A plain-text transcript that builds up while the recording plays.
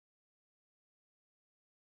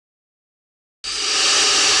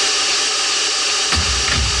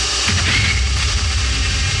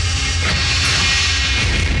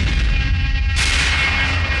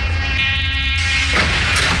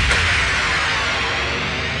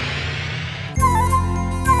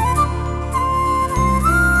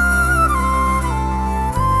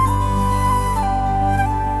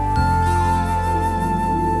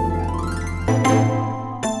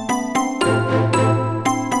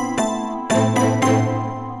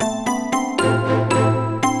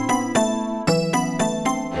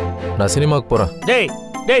நான் சினிமாக்கு போறேன். டேய்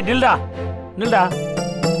டேய் நில்டா நில்டா.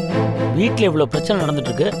 வீட்ல இவ்வளவு பிரச்சனை நடந்துட்டு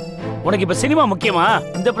இருக்கு, உனக்கு இப்ப சினிமா முக்கியமா?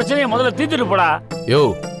 இந்த பிரச்சனையை முதல்ல தீர்த்துட்டு போடா. யோ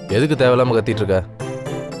எதுக்கு தேவையில்லாம கத்திட்டு இருக்க?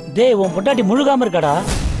 டேய் உன் பொண்டாட்டி முழுகாம இருக்காடா.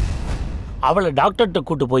 அவளை டாக்டர்கிட்ட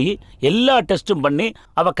கூட்டு போய் எல்லா டெஸ்டும் பண்ணி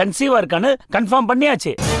அவ கன்சீவா இருக்கான்னு கன்ஃபார்ம்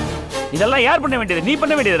பண்ணியாச்சு. இதெல்லாம் யார் பண்ண வேண்டியது? நீ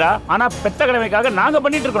பண்ண வேண்டியதுடா. ஆனா பெத்த கடமைக்காக நாங்க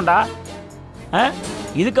பண்ணிட்டு இருக்கோம்டா.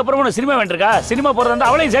 இதுக்கப்புறம் உனக்கு சினிமா வேண்டிருக்கா? சினிமா போறதா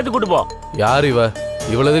அவளையும் சேர்த்து கூட்டு போ. யார் இவ?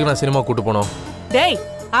 இவ்வளவுக்கு நான் சினிமா கூட்டு போனோம்? டேய்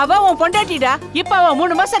அவ உன் பொண்டாட்டிடா. இப்ப அவ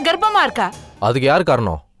 3 மாசம் கர்ப்பமா இருக்கா. அதுக்கு யார்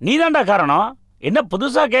காரணம்? நீதான்டா காரணம். என்ன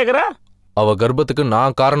புதுசா கேக்குற? அவ கர்ப்பத்துக்கு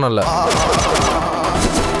நான் காரணம் இல்ல.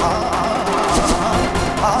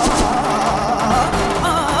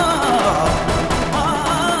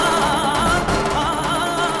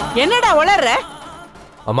 என்னடா உளற?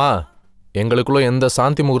 அம்மா எங்களுக்குள்ள எந்த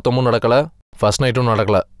சாந்தி முகூர்த்தமும் நடக்கல, ஃபர்ஸ்ட் நைட்டும்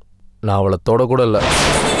நடக்கல. நான் அவளை தொட கூட இல்லை.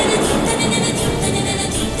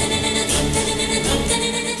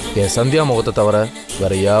 என் சந்தியா முகத்தை தவிர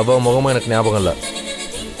வேற யாவ முகமும் எனக்கு ஞாபகம் இல்லை.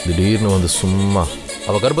 திடீர்னு வந்து சும்மா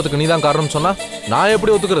அவ கர்ப்பத்துக்கு நீதான் காரணம் சொன்னா நான்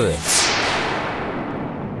எப்படி ஒத்துக்கிறது?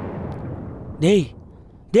 டேய்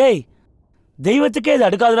டேய் தெய்வத்துக்கே இது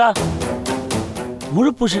அடுக்காதுடா.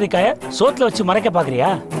 முழு பூசணிக்காய சோத்துல வச்சு மறைக்க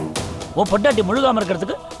பாக்குறியா? உன் பொண்டாட்டி முழுகாம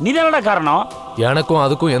இருக்கிறதுக்கு நீதானடா காரணம். எனக்கும்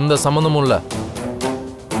அதுக்கும் எந்த சம்பந்தமும் இல்ல.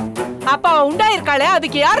 அப்ப அவ உண்டாயிருக்காளே,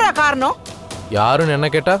 அதுக்கு யாரா காரணம்? யாருன்னு என்ன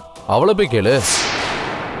கேட்டா அவளை போய் கேளு.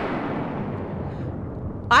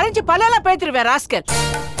 அரைஞ்சு பல்லெல்லாம் பேத்துருவேன் ராஸ்கல்.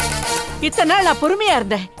 இத்தனை நாள் நான் பொறுமையா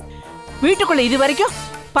இருந்தேன். வீட்டுக்குள்ள இது வரைக்கும்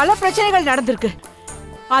பல பிரச்சனைகள் நடந்திருக்கு.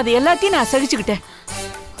 அது எல்லாத்தையும் நான் சகிச்சுக்கிட்டேன்.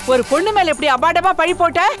 ஒரு பொண்ணு மேல எப்படி அபாடமா பழி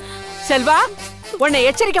போட்ட? செல்வா உன்னை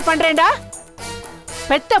எச்சரிக்கை பண்றேன்டா.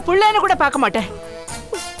 பெத்த புள்ளன்னு கூட பார்க்க மாட்டேன்.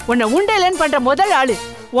 உன்னை உண்டேலன்னு பண்ற முதல் ஆளு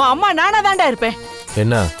உன் அம்மா நானா தாண்டா இருப்பேன்.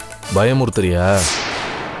 என்ன பயமுறுத்துறியா?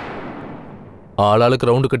 ஆளாளுக்கு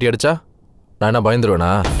ரவுண்டு கட்டி அடிச்சா நான் என்ன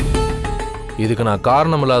பயந்துருவேனா? இதுக்கு நான்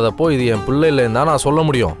காரணம் இல்லாதப்போ இது என் பிள்ளை இல்லைன்னு தான் நான் சொல்ல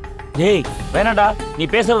முடியும். டேய் வேணாடா, நீ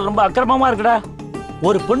பேசுறது ரொம்ப அக்கிரமமா இருக்குடா.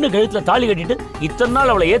 ஒரு பொண்ணு கழுத்துல தாலி கட்டிட்டு இத்தனை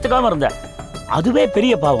நாள் அவளை ஏத்துக்காம இருந்த, அதுவே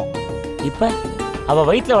பெரிய பாவம். இப்ப அவ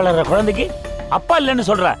வயிற்றுல வளர்ற குழந்தைக்கு அப்பா இல்லைன்னு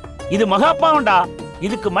சொல்ற, இது மகா பாவம்டா.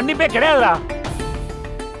 இதுக்கு மன்னிப்பே கிடையாதுடா.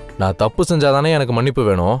 நான் தப்பு செஞ்சாதானே எனக்கு மன்னிப்பு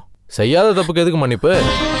வேணும். செய்யாத தப்புக்கு எதுக்கு மன்னிப்பு?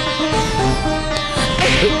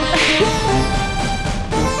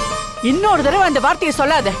 இன்னொரு தடவை அந்த வார்த்தையை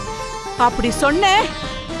சொல்லாத. அப்படி சொன்ன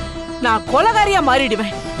நான் கொலகாரியா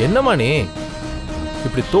மாறிடுவேன். என்னம்மா நீ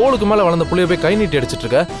இப்படி தோளுக்கு மேல வளர்ந்த புள்ளைய போய் கை நீட்டி அடிச்சிட்டு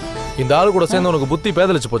இருக்க? இந்த ஆளு கூட சேர்ந்து உனக்கு புத்தி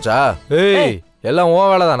பேதலிச்சு போச்சா? ஏய் எல்லாம் ஓ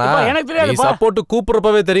வேலைதானா? நீ சப்போர்ட்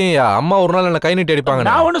கூப்பிடுறப்பவே தெரியும்யா. அம்மா ஒரு நாள் என்ன கை நீட்டி அடிப்பாங்க.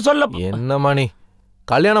 நான் ஒண்ணு சொல்ல. என்னம்மா நீ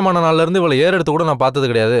கல்யாணமான நாள்ல இருந்து இவளை ஏற எடுத்து கூட நான் பார்த்தது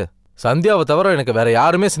கிடையாது. சந்தியாவை தவிர எனக்கு வேற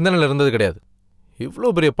யாருமே சிந்தனையில இருந்தது கிடையாது.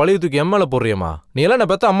 இவ்வளவு பெரிய பழைய தூக்கி எம்எல்ஏ போடுறியம்மா? நீ எல்லாம்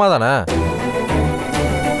நான் பெத்த அம்மா தானே?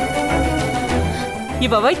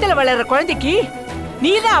 இவ வயித்துல வளர்ற குழந்தைக்கு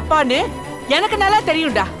நீதான் அப்பான்னு எனக்கு நல்லா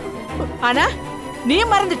தெரியும்டா. ஆனா நீ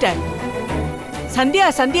மறந்துட்ட. சந்தியா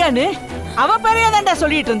சந்தியான்னு அவ பேரையா தாண்டா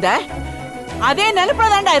சொல்லிட்டு இருந்த. அதே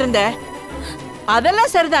நினைப்புல தாண்டா இருந்த.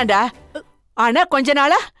 அதெல்லாம் சரிதான்டா. ஆனா கொஞ்ச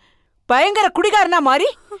நாளா பயங்கர குடிகாரனா மாறி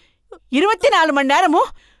 24 மணி நேரமும்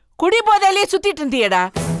குடி போதையிலே சுத்திட்டு இருந்தியடா.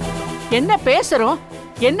 என்ன பேசுறோம்,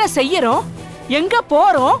 என்ன செய்யறோம், எங்க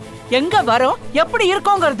போறோம், எங்க வரோம், எப்படி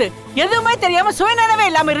இருக்கோங்கிறது எதுவுமே தெரியாம சுயநலவே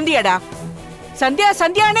இல்லாம இருந்தியடா. சந்தியா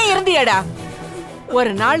சந்தியானே இருந்தியடா.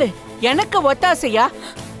 ஒரு நாள் எனக்கு ஒத்தாசையா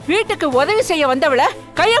வீட்டுக்கு உதவி செய்ய வந்தவள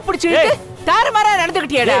கைய பிடிச்சிட்டு தாறுமாறா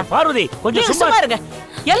நடந்துகிட்டியடா. பார்வதி கொஞ்சம் சும்மா இருங்க.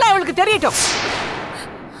 எல்லாம் அவளுக்கு தெரியட்டும்.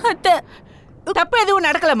 தப்பு எதுவும்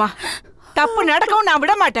நடக்கலமா. தப்பு நடக்கவும் நான்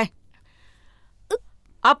விட மாட்டேன்.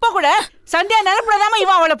 அப்ப கூட சந்தியா நினைப்புலதாம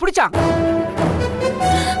இவன் அவளை பிடிச்சான்.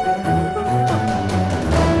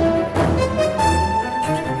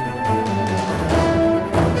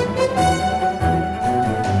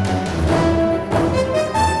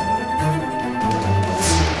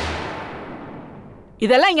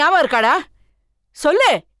 இதெல்லாம் ஞாபகம் இருக்காடா?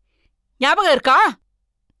 சொல்லு, ஞாபகம் இருக்கா?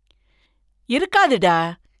 இருக்காதுடா.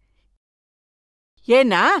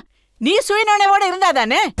 ஏன்னா நீ சுயநினைவோட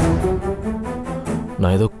இருந்தாதானே.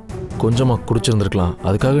 நான் ஏதோ கொஞ்சமா குடிச்சிருந்திருக்கலாம்.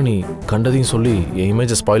 அதுக்காக நீ கண்டதையும் சொல்லி என்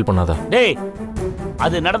இமேஜை ஸ்பாயில் பண்ணாதா? டேய்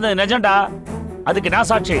அது நடந்தது நிஜம்டா. அதுக்கு நான்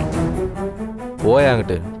சாட்சி.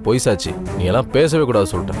 போயாங்கிட்டு பொய் சாட்சி. நீ எல்லாம் பேசவே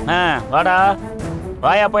கூடாது சொல்லிட்டேன். வாடா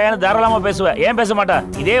வாயா போயான்னு தாராளமா பேசுவ. ஏன் பேச மாட்டா?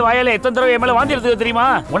 இதே வாயால எத்தனை தடவை என் மேல வாந்தி எடுத்து தெரியுமா?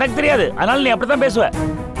 உனக்கு தெரியாது, அதனால நீ அப்படித்தான் பேசுவ.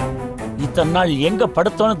 இத்தனை நாள் எங்க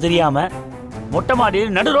படுத்தோன்னு தெரியாம மொட்டை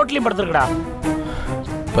மாடியில் நடு ரோட்லயும் படுத்திருக்கடா.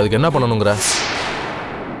 அதுக்கு என்ன பண்ணணுங்கிற?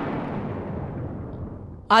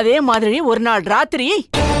 அதே மாதிரி ஒரு நாள் ராத்திரி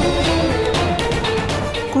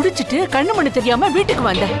குடிச்சிட்டு கண்ணு மண்ணு தெரியாம வீட்டுக்கு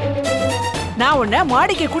வந்த. நான் உன்னை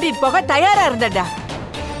மாடிக்கு கூட்டிட்டு போக தயாரா இருந்தேன்டா.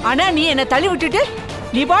 ஆனா நீ என்ன தள்ளி விட்டுட்டு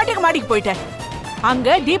நீ பாட்டுக்கு மாடிக்கு போயிட்ட.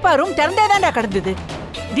 அங்க தீபா ரூம் திறந்தேதான்டா கிடந்தது.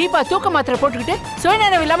 தீபா தூக்க மாத்திரை போட்டுக்கிட்டு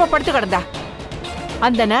சுயநலம் இல்லாம படுத்து கிடந்தா.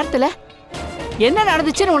 அந்த நேரத்துல என்ன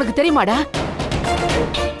நடந்துச்சுன்னு உனக்கு தெரியுமாடா?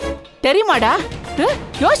 தெரியுமாடா?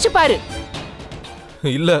 யோசிச்சு பாரு.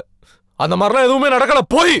 இல்ல, அந்த மாதிரிலாம் எதுவுமே நடக்கல.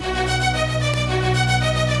 போய்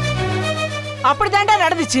அப்படிதான்டா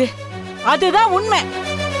நடந்துச்சு. அதுதான் உண்மை.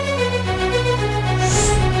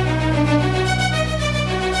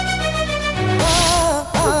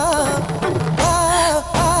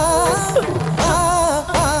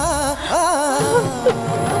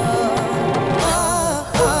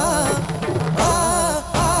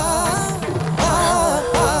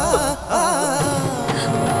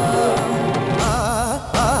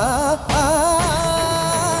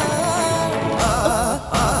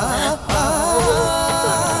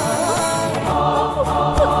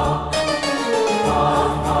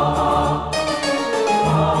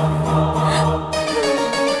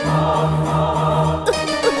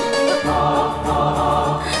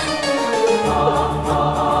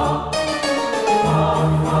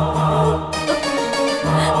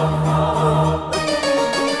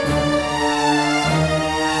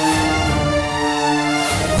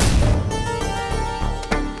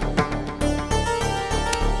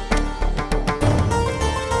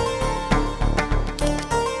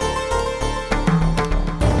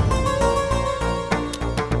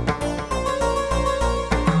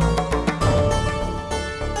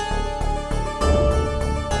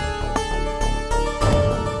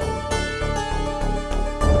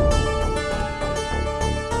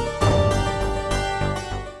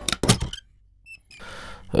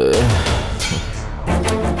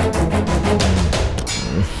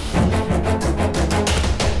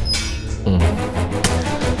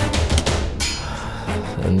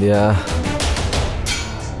 சந்தியா,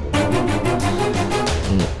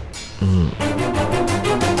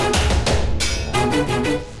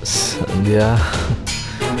 சந்தியா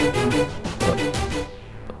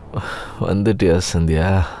வந்துட்டியா? சந்தியா,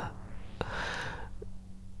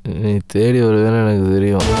 நீ தேடி வருவேன்னு எனக்கு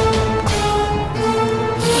தெரியும்.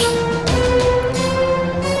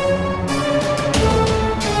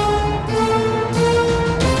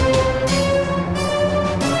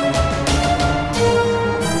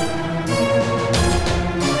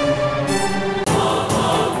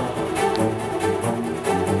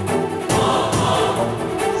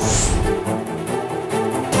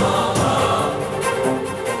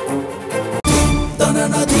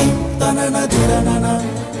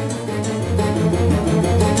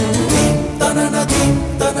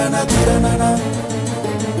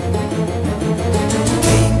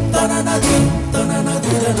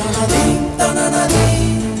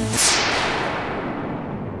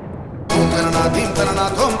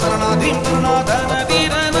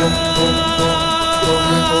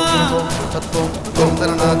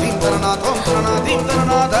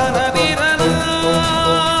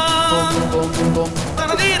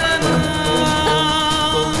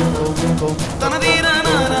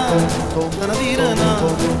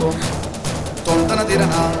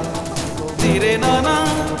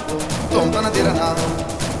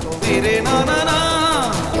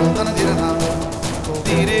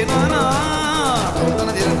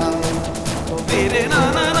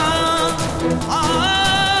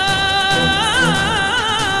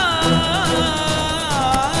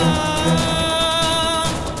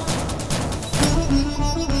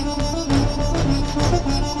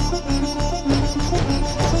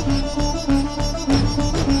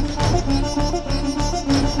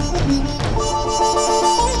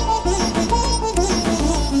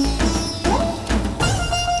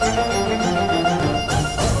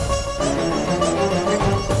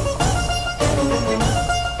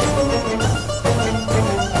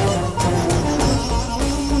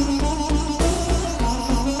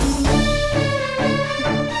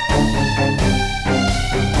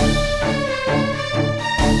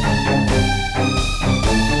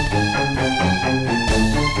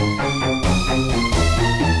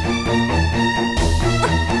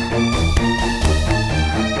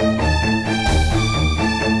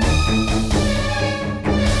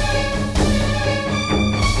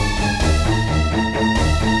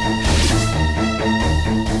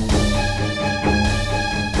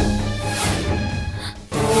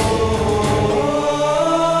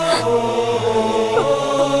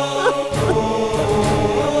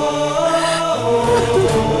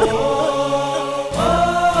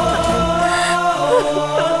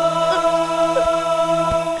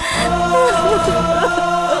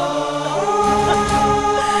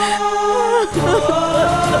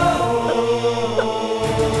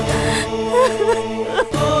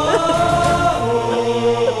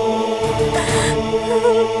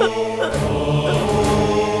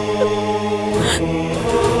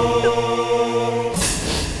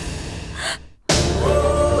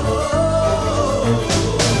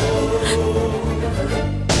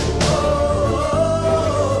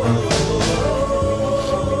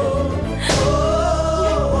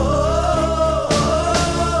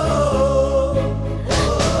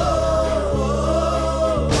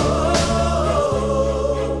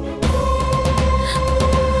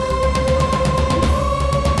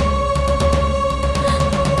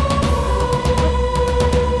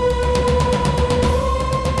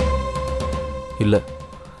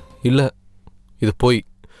 இல்ல, இது போய்,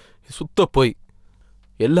 சுத்த போய்,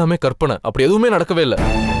 எல்லாமே கற்பனை. அப்படி எதுவுமே நடக்கவே இல்லை.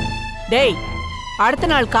 டேய், அடுத்த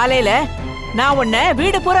நாள் காலையில நான் உன்னை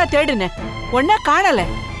வீடு பூரா தேடினேன், உன்னை காணல.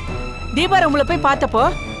 தீபா ரூம்ல போய் பார்த்தப்போ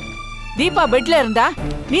தீபா பெட்ல இருந்தா,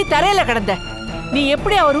 நீ தரையில கிடந்த. நீ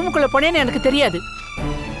எப்படி அவ ரூமுக்குள்ள போனேன்னு எனக்கு தெரியாது.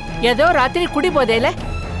 ஏதோ ராத்திரி குடி போதையில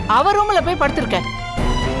அவ ரூம்ல போய் படுத்திருக்க.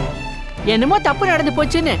 என்னமோ தப்பு நடந்து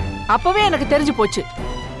போச்சுன்னு அப்பவே எனக்கு தெரிஞ்சு போச்சு.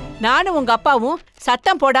 நானும் உங்க அப்பாவும்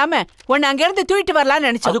சத்தம் போடாம உன்னை அங்க இருந்து தூக்கிட்டு வரலான்னு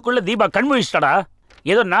நினைச்சேன். அதுக்குள்ள தீபா கண்முழிச்சிட்டடா.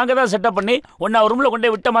 ஏதோ நாங்க தான் செட்டப் பண்ணி உன்னை அவர் ரூம்ல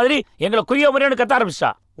கொண்டே விட்ட மாதிரி எங்களை குய்ய முறையான கத்த ஆரம்பிச்சா.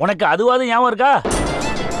 உனக்கு அதுவாது ஞாபகம் இருக்கா?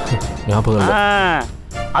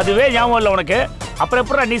 அதுவே ஞாபகம் இல்லை உனக்கு. அப்புறம்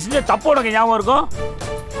எப்படி நீ செஞ்ச தப்பு உனக்கு ஞாபகம் இருக்கும்?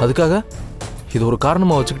 அதுக்காக இது ஒரு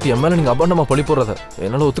காரணமா வச்சுக்கிட்டு என் மேல நீங்க அபாண்டமா பழி போடுறத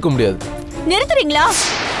என்னால ஒத்துக்க முடியாது. நிறுத்துறீங்களா?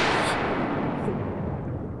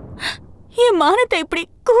 என் மானத்தை இப்படி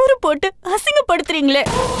கூறு போட்டு அசிங்கப்படுத்துறீங்களே.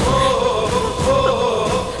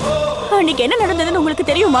 அன்னைக்கு என்ன நடந்ததுன்னு உங்களுக்கு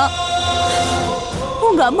தெரியுமா?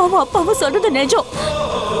 உங்க அம்மாவும் அப்பாவும் சொல்றது நிஜம்.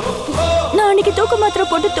 நான் அன்னைக்கு தூக்க மாத்திரை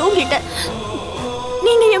போட்டு தூங்கிட்டேன்.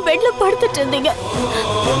 நீங்க என் பெட்ல படுத்துட்டு இருந்தீங்க.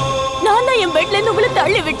 நான் தான் என் பெட்ல இருந்து உங்களை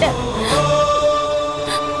தள்ளி விட்டேன்.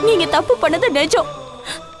 நீங்க தப்பு பண்ணது நிஜம்.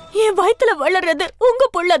 என் வயித்துல வளர்றது உங்க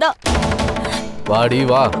புள்ளதான். வாடி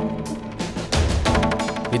வா.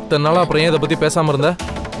 இத்தனை நாளா அப்புறம் ஏன் இதை பத்தி பேசாம இருந்த?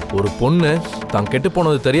 ஒரு பொண்ணு தான் கெட்டு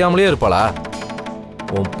போனது தெரியாமலே இருப்பாளா?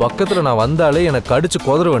 உன் பக்கத்துல நான் வந்தாலே எனக்கு அடிச்சு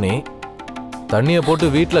கொதறுவனி. தண்ணியை போட்டு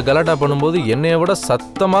வீட்டில் கலாட்டா பண்ணும்போது என்னைய விட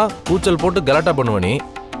சத்தமா கூச்சல் போட்டு கலாட்டா பண்ணுவனி.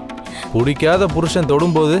 பிடிக்காத புருஷன்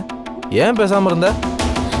தொடும்போது ஏன் பேசாம இருந்த?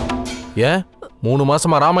 ஏன் 3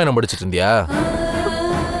 மாசமா ராமாயணம் படிச்சுட்டு இருந்தியா?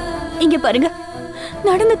 இங்க பாருங்க,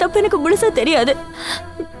 நடந்த தப்பு எனக்கு முழுசா தெரியாது.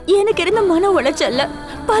 எனக்கு இருந்த மன உளைச்சல்ல,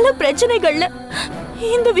 பல பிரச்சனைகள்ல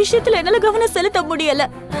இந்த விஷயத்துல என்னால கவனம் செலுத்த முடியல.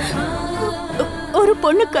 ஒரு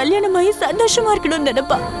பொண்ணு கல்யாணமாயி சந்தோஷமா இருக்கணும்னு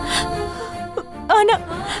நினைப்பா. ஆனா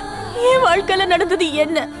என் வாழ்க்கையில நடந்தது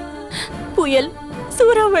என்ன? புயல்,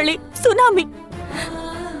 சூறாவளி, சுனாமி.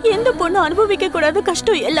 எந்த பொண்ணு அனுபவிக்க கூடாத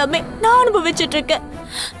கஷ்டம் எல்லாமே நான் அனுபவிச்சுட்டு இருக்கேன்.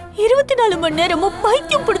 24 மணி நேரமும்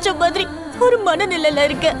பைத்தியம் பிடிச்ச மாதிரி ஒரு மனநிலையில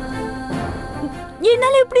இருக்கேன்.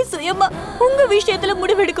 என்னால எப்படி சுயமா உங்க விஷயத்துல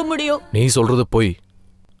முடிவெடுக்க முடியும்? நீ சொல்றது போய்.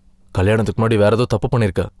 கல்யாணத்துக்கு முன்னாடி வேற ஏதோ தப்பு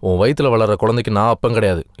பண்ணிருக்க. உன் வயித்துல வளர்ற குழந்தைக்கு நான் அப்பம்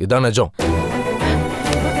கிடையாது. இதான் நிஜம்.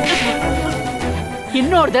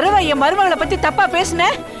 இன்னொரு தடவை என் மருமகளை பத்தி தப்பா பேசுன,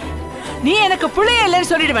 நீ எனக்கு புள்ளைய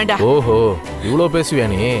இல்லைன்னு சொல்லிட வேண்டாம். ஓஹோ, இவ்வளோ பேசுவியா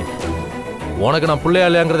நீ? உனக்கு நான் புள்ளையா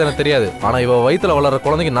இல்லையாங்கிறது எனக்கு தெரியாது. ஆனா இவ வயித்துல வளர்ற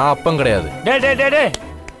குழந்தைக்கு நான் அப்பம் கிடையாது.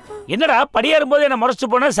 என்னடா படியேறும் போது என்ன முறைச்சு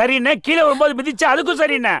போன சரின்னு, கீழே வரும்போது மிதிச்சா அதுக்கும்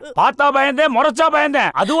சரின்னு. பார்த்தா பயந்தேன், முறைச்சா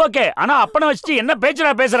பயந்தேன், அது ஓகே. ஆனா அப்பனை வச்சுட்டு என்ன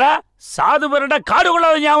பேச்சுடா பேசுற? சாது பேருடா காடுக்குள்ள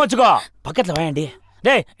ஞாபகம் வச்சுக்கோ. பக்கத்துல வாயண்டி.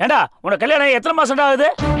 டேய் ஏண்டா, உனக்கு கல்யாணம் எத்தனை மாசம் ஆகுது?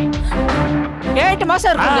 7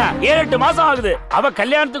 மாசம் இருக்குங்க. 7-8 மாசம் ஆகுது. அவ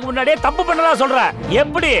கல்யாணத்துக்கு முன்னாடியே தப்பு பண்ணதா சொல்ற.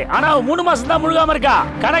 எப்படி? ஆனா 3 மாசம் தான் முழுகாம இருக்கா.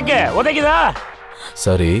 கணக்கு உதைக்குதா?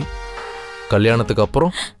 சரி, கல்யாணத்துக்கு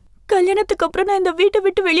அப்புறம்? கல்யாணத்துக்கு அப்புறம் நான் இந்த வீட்டை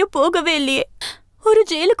விட்டு வெளியே போகவே இல்லையே. ஒரு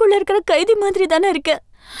ஜெயிலுக்குள்ள இருக்கிற கைதி மாதிரி தானே இருக்கேன்.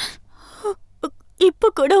 இப்ப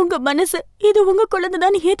கூட உங்க மனசு இது உங்க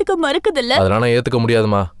குழந்தைதான் ஏத்துக்க மறுக்குதில்ல? அதனால ஏத்துக்க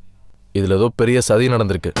முடியாதுமா. இதுல ஏதோ பெரிய சதி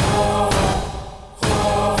நடந்திருக்கு.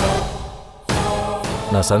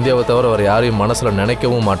 நான் சந்தியாவை தவிர வேற யாரையும் மனசுல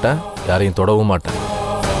நினைக்கவும் மாட்டேன், யாரையும் தொடவும் மாட்டேன்.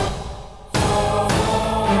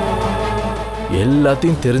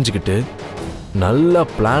 எல்லாத்தையும் தெரிஞ்சுக்கிட்டு நல்லா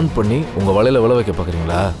பிளான் பண்ணி உங்க வலையில விழ வைக்க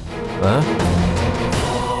பாக்குறீங்களா?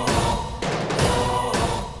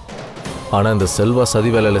 ஆனா இந்த செல்வா சதி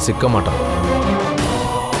வேலையில சிக்க மாட்டான்.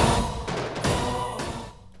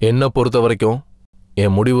 என்ன பொறுத்த வரைக்கும்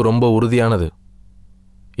என் முடிவு ரொம்ப உறுதியானது.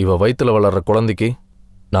 இவ வயித்துல வளர்ற குழந்தைக்கு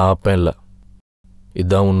நான் அப்பன் இல்லை.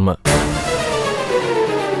 இதுதான் உண்மை.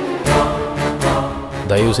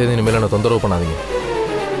 தயவு செய்து இனிமேல் என்ன தொந்தரவு பண்ணாதீங்க.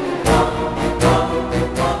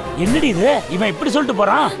 என்னடி இது? இவன் இப்படி சொல்லிட்டு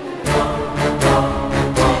போறான்.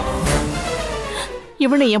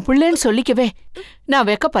 இவனை என் பிள்ளைன்னு சொல்லிக்கவே நான்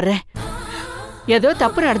வெக்கப்படுறேன். ஏதோ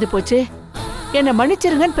தப்பு நடந்து போச்சு, என்ன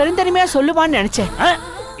மன்னிச்சிருங்கன்னு பெருந்தன்மையா சொல்லுவான்னு நினைச்சேன்.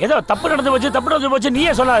 ஏதோ தப்பு நடந்து போச்சு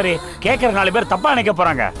நீயே சொல்லாதே. கேட்கற 4 பேர் தப்பா நினைக்க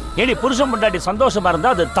போறாங்க. ஏடி, புருஷன் பொண்டாட்டி சந்தோஷமா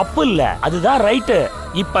இருந்தா அது தப்பு இல்ல, அதுதான் ரைட்டு.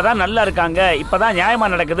 இப்பதான் நல்லா இருக்காங்க, இப்பதான் நியாயமா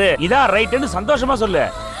நடக்குது, இதான் ரைட்டுன்னு சந்தோஷமா சொல்லு.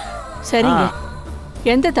 சரிங்க,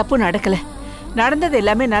 எந்த தப்பு நடக்கல, நடந்தது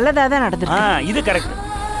எல்லாமே நல்லதா தான் நடந்துருக்கு. இது கரெக்ட்.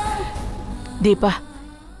 தீபா,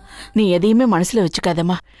 நீ எதையுமே மனசுல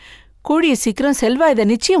வச்சுக்காதம்மா. கூடிய சீக்கிரம் செல்வா இதை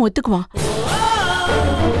நிச்சயம் ஒத்துக்குவான்.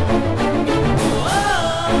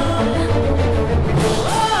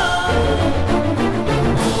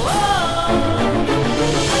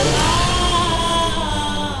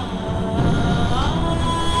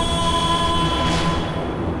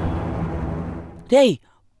 டேய்,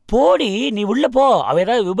 போடி, நீ உள்ள போ. அவ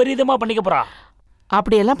ஏதாவது விபரீதமா பண்ணிக்க போறா.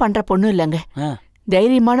 அப்படியெல்லாம் பண்ற பொண்ணு இல்லைங்க,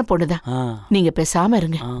 தைரியமான பொண்ணுதான். நீங்க பேசாம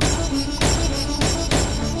இருங்க.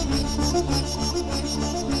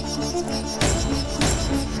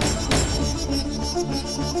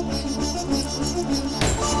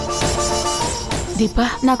 தீபா,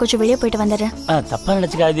 நான் கொஞ்சம் வெளியே போயிட்டு வந்துடுறேன். தப்பா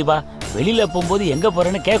நினைச்சுக்காது தீபா. வெளியில போகும்போது எங்க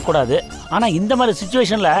போறேன்னு கேட்க கூடாது. ஆனா இந்த மாதிரி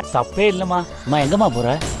சிச்சுவேஷன்ல தப்பே இல்லம்மா. அம்மா எங்கம்மா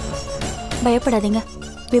போற? பயப்படாதீங்க,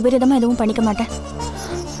 விபரீதமா எதுவும் பண்ணிக்க மாட்டேன்.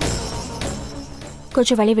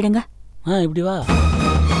 கொஞ்சம் வழி விடுங்க. இப்படி வா.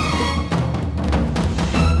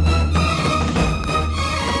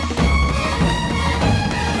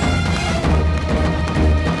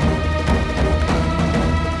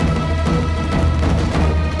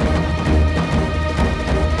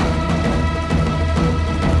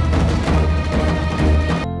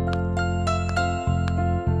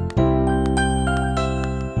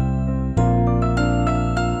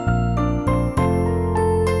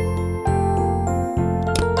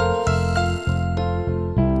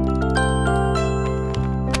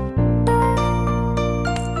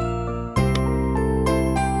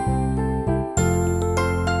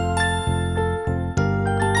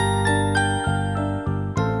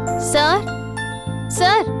 Sir,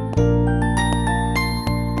 sir.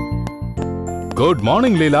 குட்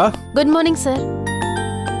மார்னிங் லீலா. Good morning sir.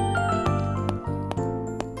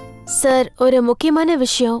 சார், ஒரு முக்கியமான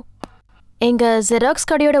விஷயம். எங்க ஜெராக்ஸ்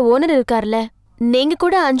கடையோட ஓனர் இருக்கார்ல, நீங்க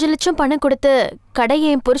கூட 5 லட்சம் பணம் கொடுத்து கடையை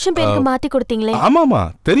என் புருஷன் பேருக்கு மாத்தி கொடுத்தீங்களே. ஆமாமா,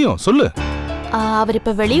 தெரியும், சொல்லு. அவர்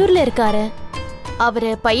இப்ப வெளியூர்ல இருக்காரு.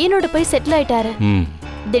 அவரு பையனோட போய் செட்டில் ஆயிட்டாரு.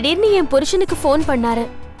 திடீர்னு என் புருஷனுக்கு ஃபோன் பண்ணாரு.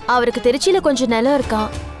 அவருக்கு திருச்சியில கொஞ்சம் நிலம்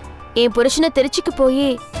இருக்கான். என் புருஷனை திருச்சிக்கு போய்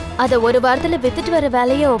அத ஒரு வாரத்துல வித்துட்டு வர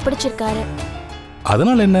வேலையை ஒப்படைச்சிருக்காரு.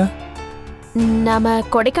 அதனால என்ன? நாம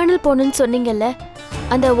கொடைக்கானல் போகணும்னு சொன்னீங்கல்ல,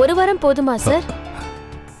 அந்த ஒரு வாரம் போதுமா சார்?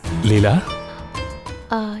 லீலா,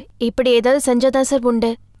 இப்படி ஏதாவது செஞ்சாதான் சார்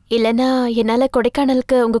உண்டு. இல்லனா என்னால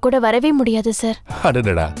கொடைக்கானலுக்கு உங்க கூட வரவே முடியாது சார்.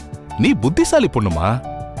 அடடடா, நீ புத்திசாலி பொண்ணுமா.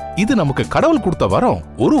 இது நமக்கு கடவுள் கொடுத்த வரம்.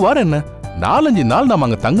 ஒரு வாரம் என்ன, 4-5 நாள் நாம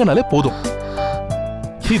அங்க தங்கனாலே போதும்.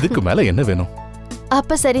 இதுக்கு மேல என்ன வேணும்?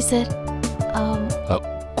 அப்ப சரி சார்.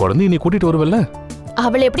 குழந்தைய நீ கூட்டிட்டு வருவல்ல?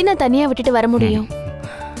 அவளை எப்படி நான் தனியா விட்டுட்டு வர முடியும்?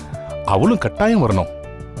 அவளும் கட்டாயம் வரணும்.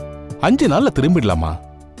 5 நாள்ல திரும்பிடலாமா?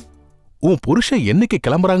 உன் புருஷன் என்னைக்கு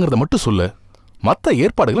கிளம்புறாங்கறத மட்டும் சொல்லு. மத்த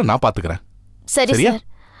ஏற்பாடுகளை நான் பாத்துக்கிறேன். சரி சார்.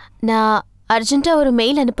 நான் அர்ஜென்ட்டா ஒரு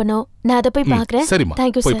மெயில் அனுப்பணும். நான் அதை போய் பார்க்கறேன். சரிம்மா,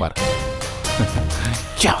 போய் பாரு.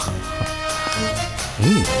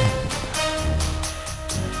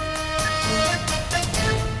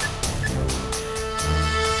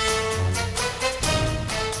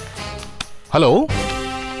 Hello,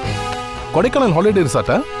 Kodaikanal holiday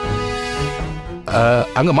ரிசார்ட்டா?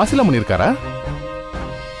 அங்க மாசிலாமணி இருக்காரா?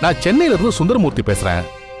 நான் சென்னையில இருந்து சுந்தரமூர்த்தி பேசுறேன்.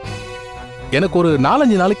 எனக்கு ஒரு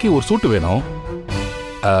 4-5 நாளைக்கு ஒரு சூட்டு வேணும்.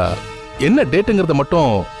 என்ன டேட்டுங்கிறத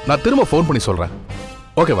மட்டும் நான் திரும்ப ஃபோன் பண்ணி சொல்றேன்.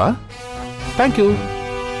 ஓகேவா? தேங்க்யூ.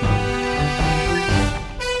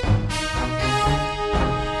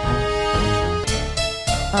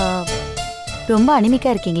 ரொம்ப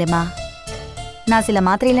அனிமிக்கா இருக்கீங்களேம்மா. நான் சில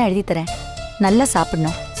மாத்திரையெல்லாம் எழுதி தரேன். நல்லா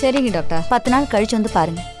சாப்பிடணும். சரிங்க டாக்டர். 10 நாள் கழிச்சு வந்து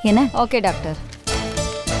பாருங்க என்ன? Okay doctor.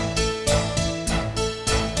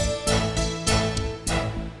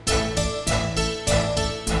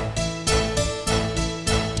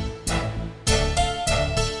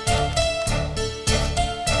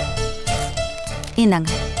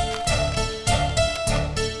 இந்தாங்க.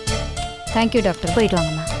 Thank you doctor. போயிட்டு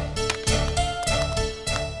வாங்கம்மா.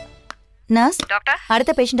 நர்ஸ், டாக்டர்,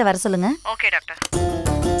 அடுத்த பேஷண்ட்டை வர சொல்லுங்க. Okay doctor.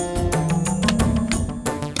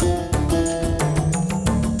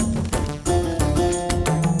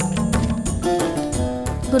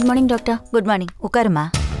 Good morning doctor. Good morning. உட்காருமா.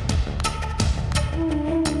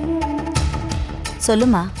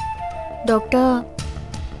 சொல்லுமா. டாக்டர்,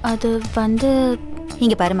 அது வந்து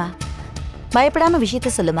இங்க பாருமா, பயப்படாம விஷயத்த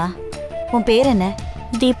சொல்லுமா. உன் பேர் என்ன?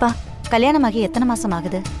 தீபா. கல்யாணமாகி எத்தனை மாசம்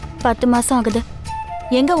ஆகுது? 10 மாசம் ஆகுது.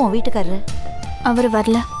 எங்க உன் வீட்டுக்காரரு? அவர்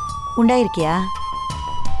வரல. உண்டாயிருக்கியா?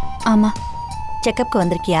 ஆமா. செக்கப்க்கு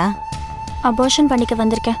வந்திருக்கியா? அபார்ஷன் பண்ணிக்க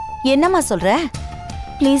வந்திருக்கேன். என்னம்மா சொல்ற?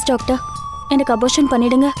 ப்ளீஸ் டாக்டர், எனக்கு அபார்ஷன்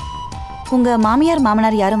பண்ணிடுங்க. உங்க மாமியார்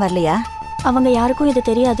மாமனார் யாரும் வரலையா? அவங்க யாருக்கும் இது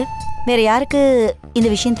தெரியாது. வேற யாருக்கு இந்த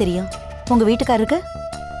விஷயம் தெரியும்? உங்க வீட்டுக்காரருக்கு?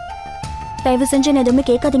 தயவு செஞ்சு எதுவுமே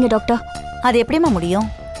கேட்காதீங்க டாக்டர். அது எப்படிமா முடியும்?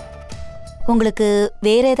 உங்களுக்கு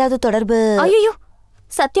வேற ஏதாவது தொடர்பு? ஐயோ,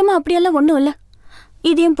 சத்தியமா அப்படியெல்லாம் ஒண்ணும் இல்ல.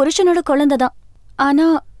 இது என் புருஷனோட குழந்தை தான். ஆனா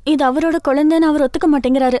இது அவரோட குழந்தைன்னு அவர் ஒத்துக்க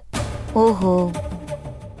மாட்டேங்கிறாரு. ஓஹோ,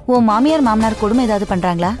 உன் மாமியார் மாமனார் கொடுமை ஏதாவது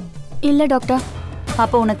பண்றாங்களா? இல்ல டாக்டர்.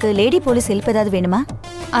 அப்போ உனக்கு லேடி போலீஸ் ஹெல்ப் ஏதாவது வேணுமா?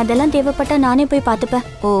 அதெல்லாம் தேவைப்பட்டா நானே போய் பார்த்துப்பேன்.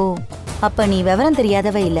 ஓ, அப்ப நீ விவரம்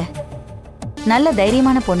தெரியாதவ இல்ல, நல்ல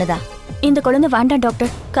தைரியமான பொண்ணுதான். இந்த குழந்தை வேண்டாம்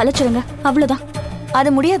டாக்டர், கலைச்சிருங்க, அவ்வளவுதான். அது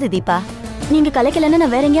முடியாது தீபா. நீங்க கலைக்கலன்னா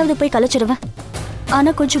நான் வேற எங்கேயாவது போய் கலைச்சிருவேன்.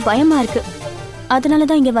 ஆனா கொஞ்சம் பயமா இருக்கு,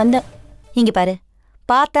 அதனாலதான் இங்க வந்தேன். இங்க பாரு,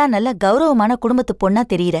 பார்த்தா நல்ல கௌரவமான குடும்பத்து பொண்ணா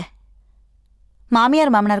தெரியற.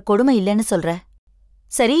 மாமியார் மாமனார் கொடுமை இல்லைன்னு சொல்ற.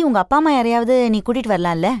 சரி, உங்க அப்பா அம்மா யாரையாவது நீ கூட்டிட்டு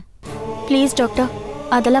வரலாம்ல? ப்ளீஸ் டாக்டர்,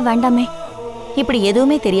 அதெல்லாம் வேண்டாமே. இப்படி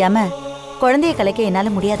எதுவுமே தெரியாம குழந்தைய கலைக்க என்னால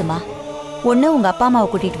முடியாதுமா. ஒண்ணு உங்க அப்பா அம்மாவை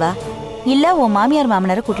கூட்டிட்டு வா, இல்ல உன் மாமியார்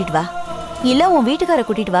மாமனாரை கூட்டிட்டு வா, இல்ல உன் வீட்டுக்கார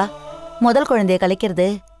கூட்டிட்டு வா. முதல் குழந்தைய கலைக்கிறது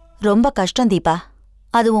ரொம்ப கஷ்டம் தீபா.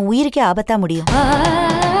 அது உன் உயிருக்கே ஆபத்தா முடியும்.